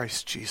in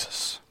Christ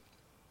Jesus."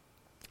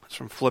 It's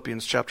from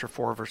Philippians chapter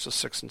 4, verses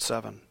 6 and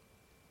 7.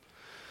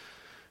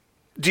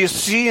 Do you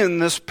see in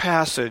this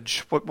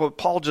passage what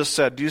Paul just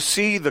said? Do you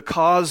see the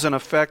cause and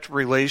effect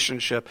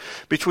relationship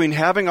between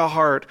having a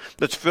heart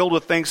that's filled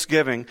with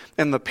thanksgiving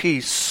and the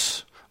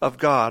peace of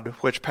God,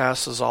 which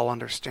passes all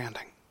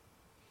understanding,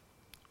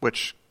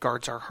 which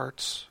guards our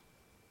hearts?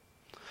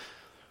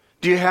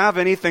 Do you have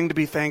anything to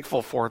be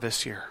thankful for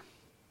this year?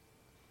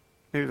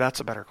 Maybe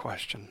that's a better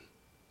question.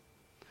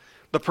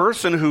 The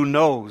person who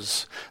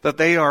knows that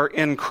they are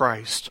in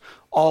Christ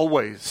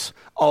always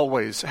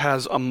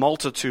has a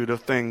multitude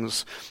of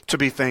things to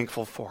be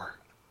thankful for.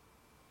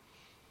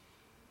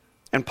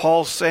 And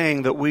Paul's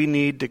saying that we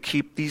need to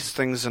keep these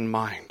things in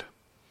mind.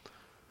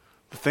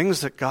 The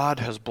things that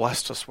God has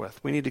blessed us with.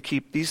 We need to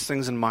keep these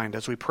things in mind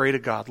as we pray to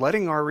God,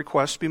 letting our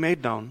requests be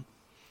made known,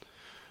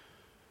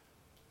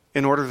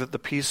 in order that the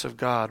peace of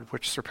God,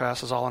 which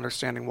surpasses all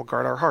understanding, will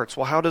guard our hearts.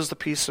 Well, how does the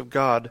peace of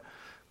God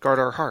guard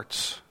our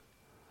hearts?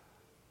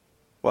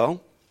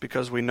 Well,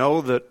 because we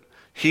know that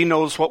he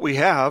knows what we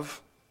have,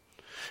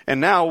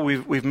 and now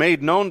we've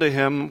made known to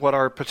him what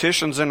our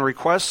petitions and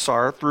requests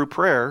are through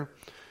prayer.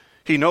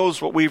 He knows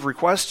what we've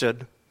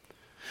requested.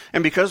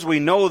 And because we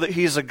know that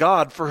he's a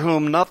God for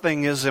whom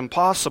nothing is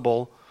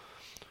impossible,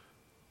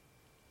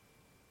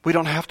 we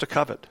don't have to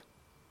covet.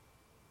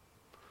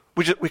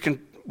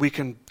 We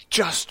can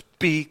just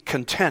be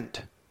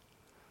content.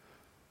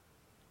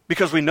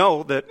 Because we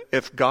know that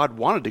if God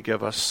wanted to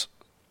give us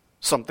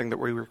something that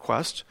we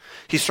request,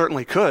 he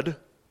certainly could.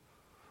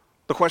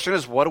 The question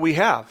is, what do we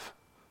have?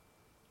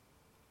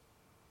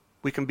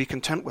 We can be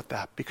content with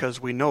that because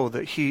we know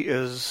that he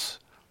is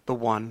the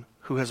one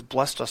who has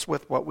blessed us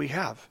with what we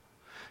have.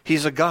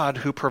 He's a God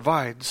who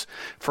provides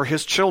for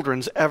his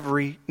children's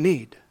every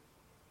need.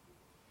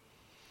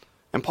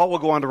 And Paul will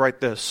go on to write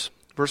this,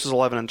 verses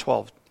 11 and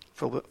 12.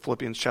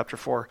 Philippians chapter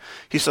 4.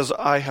 He says,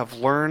 "I have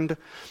learned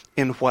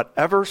in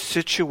whatever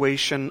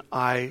situation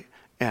I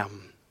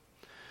am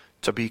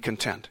to be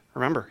content."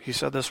 Remember, he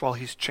said this while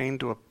he's chained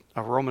to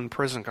a Roman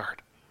prison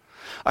guard.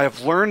 "I have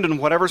learned in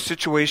whatever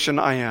situation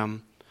I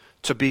am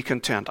to be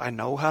content. I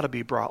know how to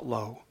be brought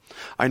low.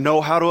 I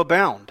know how to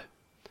abound.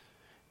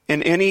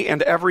 In any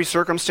and every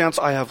circumstance,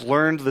 I have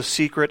learned the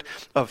secret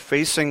of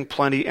facing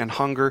plenty and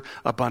hunger,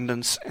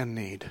 abundance and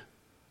need."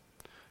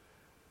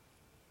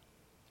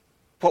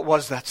 What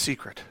was that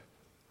secret?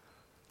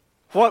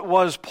 What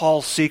was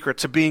Paul's secret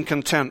to being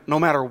content no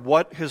matter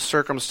what his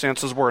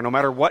circumstances were, no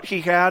matter what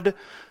he had,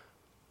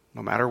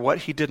 no matter what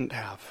he didn't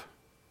have?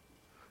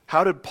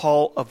 How did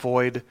Paul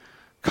avoid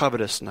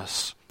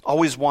covetousness,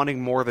 always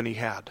wanting more than he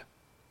had?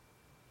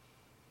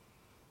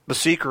 The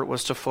secret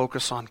was to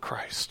focus on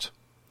Christ.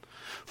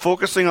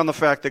 Focusing on the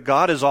fact that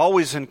God is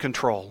always in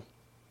control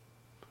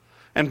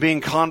and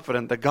being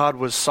confident that God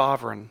was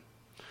sovereign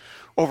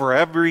over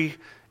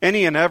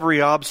any and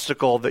every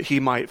obstacle that he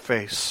might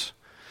face.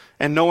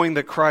 And knowing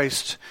that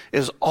Christ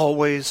is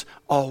always,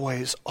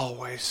 always,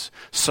 always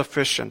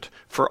sufficient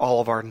for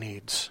all of our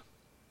needs.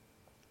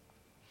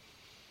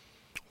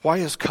 Why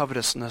is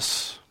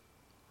covetousness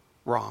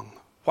wrong?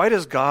 Why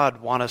does God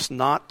want us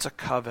not to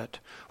covet?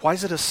 Why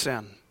is it a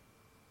sin?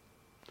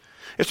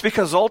 It's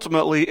because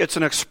ultimately it's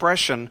an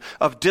expression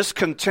of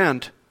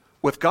discontent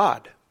with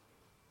God.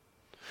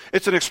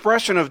 It's an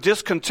expression of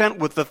discontent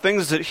with the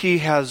things that he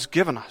has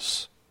given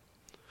us.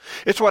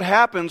 It's what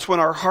happens when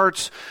our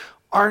hearts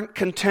aren't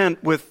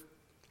content with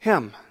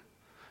him,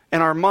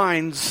 and our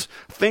minds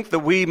think that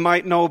we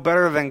might know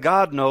better than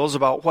God knows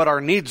about what our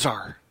needs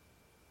are.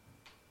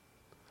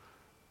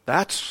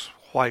 That's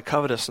why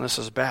covetousness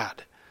is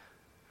bad.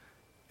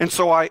 And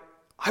so I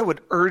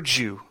would urge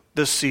you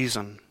this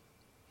season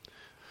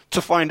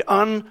to find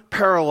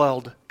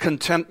unparalleled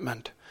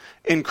contentment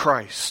in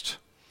Christ,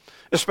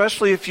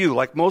 especially if you,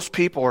 like most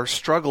people, are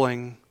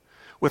struggling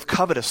with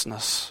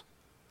covetousness,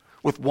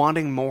 with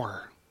wanting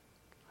more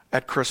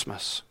at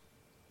Christmas.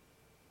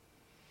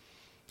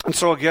 And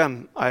so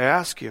again, I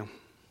ask you,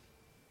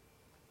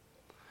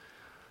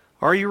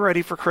 are you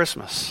ready for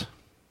Christmas?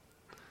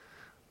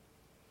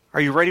 Are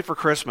you ready for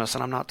Christmas?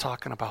 And I'm not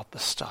talking about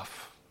this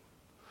stuff.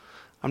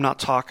 I'm not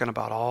talking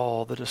about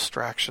all the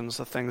distractions,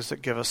 the things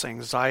that give us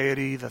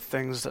anxiety, the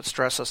things that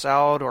stress us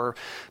out, or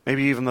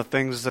maybe even the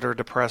things that are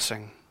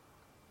depressing.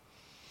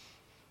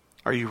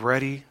 Are you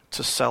ready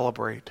to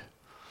celebrate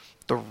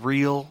the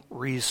real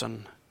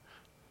reason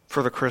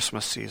for the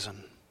Christmas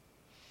season?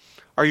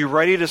 Are you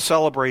ready to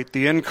celebrate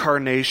the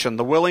incarnation,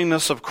 the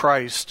willingness of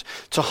Christ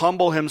to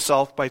humble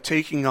himself by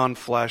taking on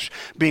flesh,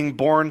 being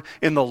born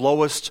in the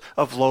lowest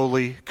of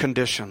lowly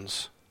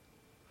conditions?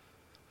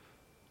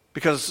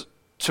 Because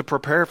to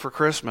prepare for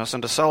Christmas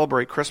and to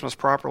celebrate Christmas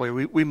properly,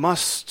 we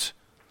must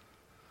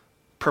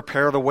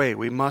prepare the way.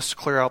 We must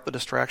clear out the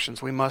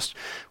distractions. We must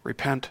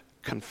repent,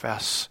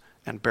 confess,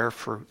 and bear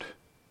fruit.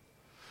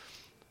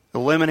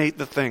 Eliminate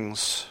the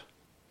things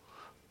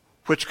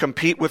which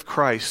compete with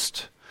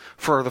Christ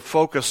for the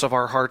focus of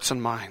our hearts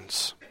and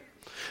minds,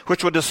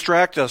 which would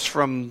distract us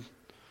from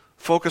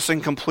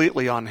focusing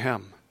completely on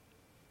him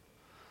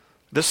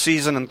this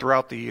season and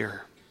throughout the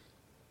year.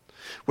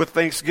 With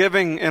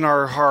thanksgiving in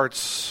our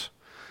hearts,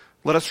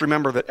 let us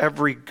remember that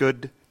every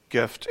good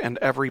gift and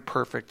every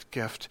perfect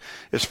gift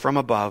is from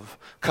above,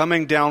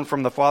 coming down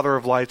from the Father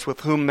of lights,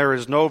 with whom there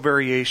is no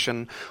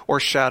variation or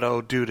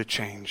shadow due to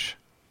change.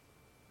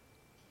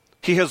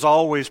 He has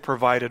always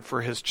provided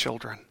for his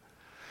children.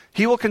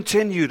 He will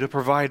continue to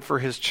provide for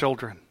his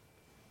children.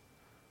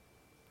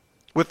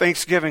 With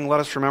thanksgiving,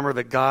 let us remember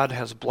that God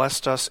has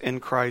blessed us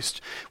in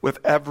Christ with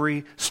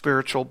every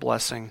spiritual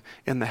blessing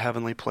in the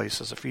heavenly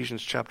places.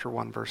 Ephesians chapter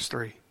 1, verse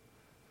 3.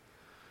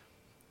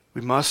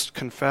 We must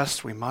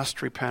confess, we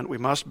must repent, we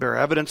must bear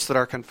evidence that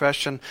our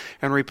confession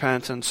and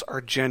repentance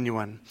are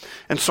genuine.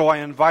 And so I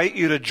invite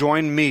you to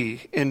join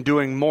me in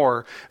doing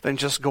more than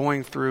just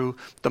going through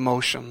the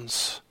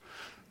motions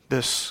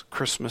this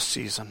Christmas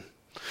season.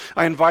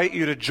 I invite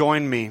you to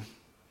join me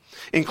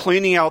in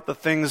cleaning out the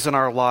things in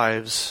our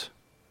lives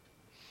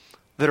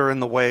that are in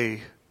the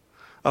way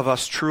of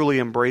us truly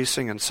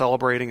embracing and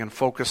celebrating and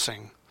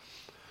focusing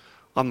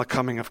on the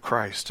coming of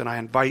Christ. And I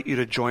invite you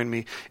to join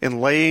me in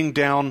laying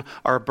down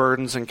our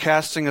burdens and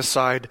casting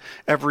aside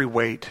every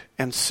weight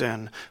and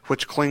sin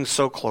which clings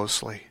so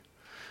closely.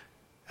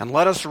 And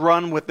let us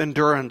run with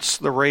endurance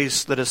the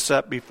race that is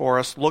set before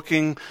us,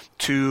 looking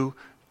to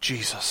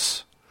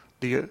Jesus,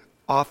 the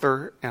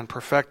author and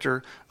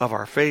perfecter of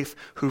our faith,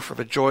 who for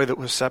the joy that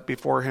was set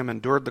before him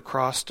endured the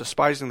cross,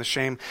 despising the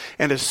shame,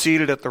 and is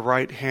seated at the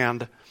right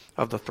hand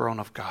of the throne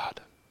of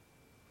God.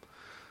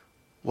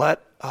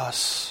 Let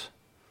us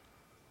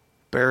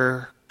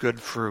bear good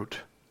fruit,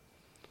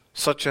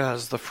 such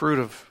as the fruit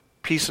of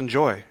peace and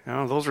joy.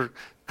 Those are a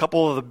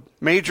couple of the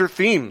major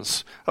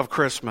themes of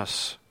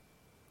Christmas.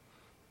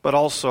 But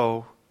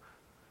also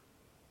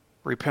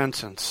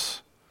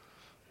repentance,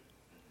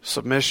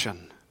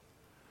 submission,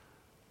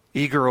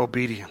 eager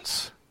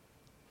obedience,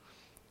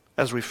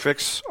 as we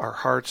fix our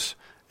hearts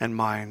and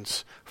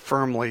minds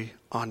firmly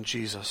on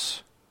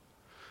Jesus.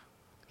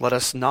 Let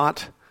us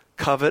not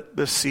covet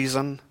this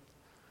season,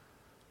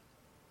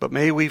 but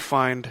may we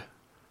find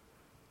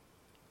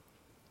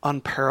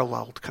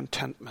unparalleled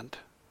contentment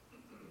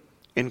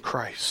in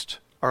Christ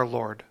our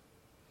Lord.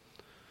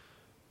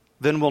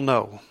 Then we'll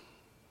know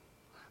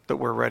that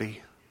we're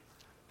ready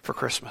for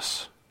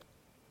Christmas.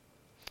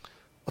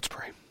 Let's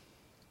pray.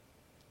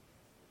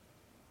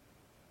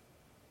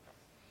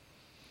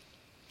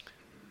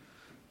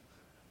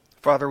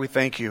 Father, we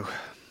thank you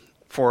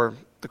for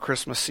the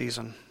Christmas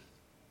season.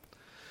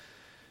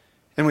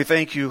 And we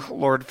thank you,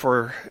 Lord,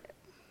 for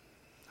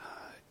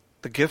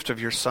the gift of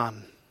your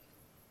Son.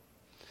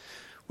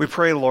 We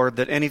pray, Lord,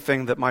 that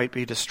anything that might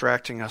be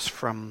distracting us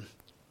from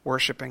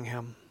worshiping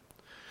him,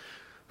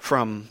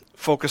 from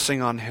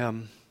focusing on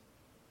Him.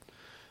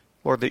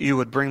 Lord, that you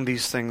would bring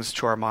these things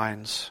to our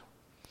minds.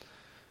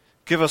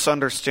 Give us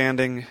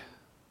understanding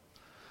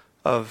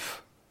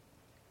of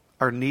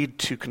our need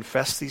to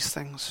confess these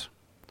things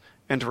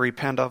and to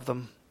repent of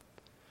them.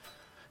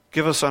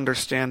 Give us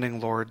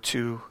understanding, Lord,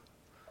 to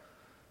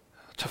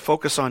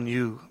focus on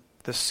you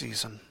this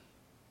season.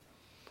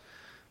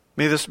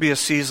 May this be a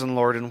season,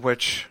 Lord, in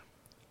which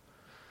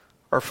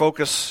our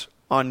focus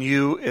on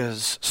you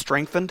is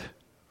strengthened.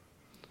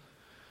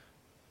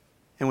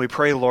 And we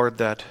pray, Lord,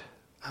 that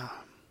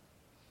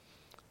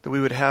we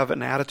would have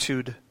an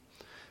attitude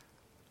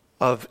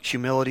of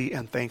humility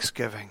and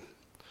thanksgiving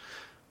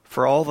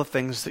for all the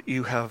things that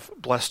you have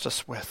blessed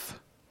us with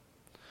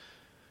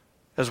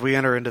as we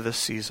enter into this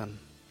season.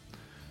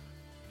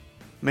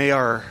 May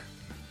our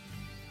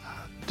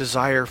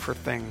desire for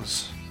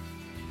things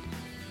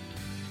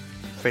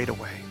fade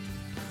away,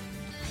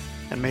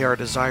 and may our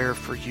desire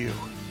for you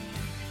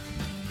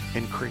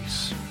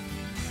increase,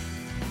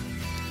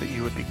 that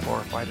you would be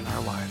glorified in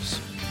our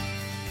lives.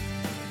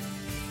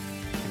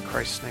 In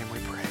Christ's name we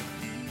pray.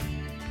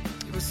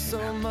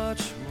 Amen.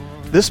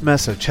 This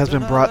message has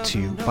been brought to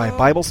you by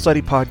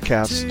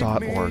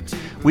BibleStudyPodcasts.org.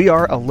 We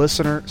are a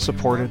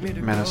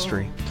listener-supported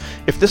ministry.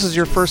 If this is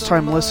your first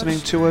time listening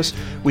to us,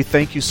 we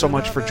thank you so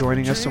much for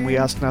joining us, and we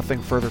ask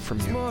nothing further from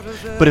you.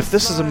 But if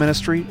this is a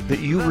ministry that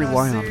you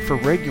rely on for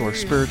regular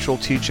spiritual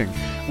teaching,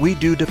 we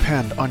do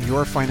depend on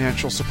your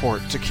financial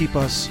support to keep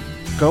us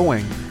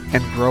going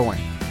and growing.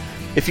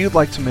 If you'd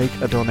like to make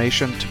a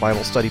donation to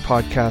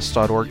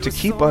BibleStudyPodcasts.org to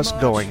keep us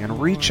going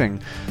and reaching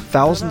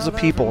thousands of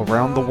people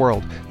around the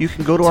world, you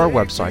can go to our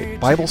website,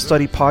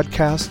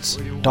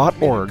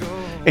 BibleStudyPodcasts.org,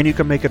 and you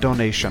can make a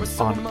donation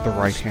on the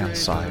right-hand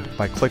side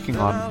by clicking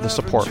on the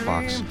support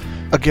box.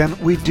 Again,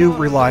 we do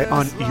rely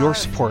on your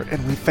support,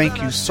 and we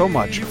thank you so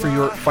much for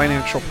your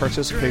financial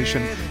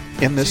participation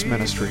in this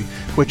ministry,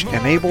 which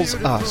enables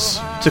us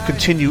to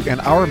continue in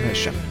our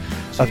mission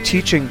of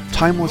teaching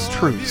timeless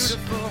truths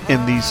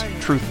in these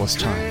truthless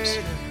times.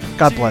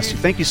 God bless you.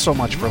 Thank you so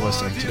much for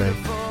listening today,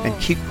 and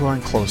keep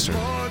growing closer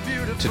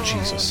to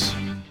Jesus.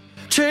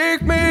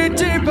 Take me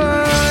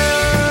deeper.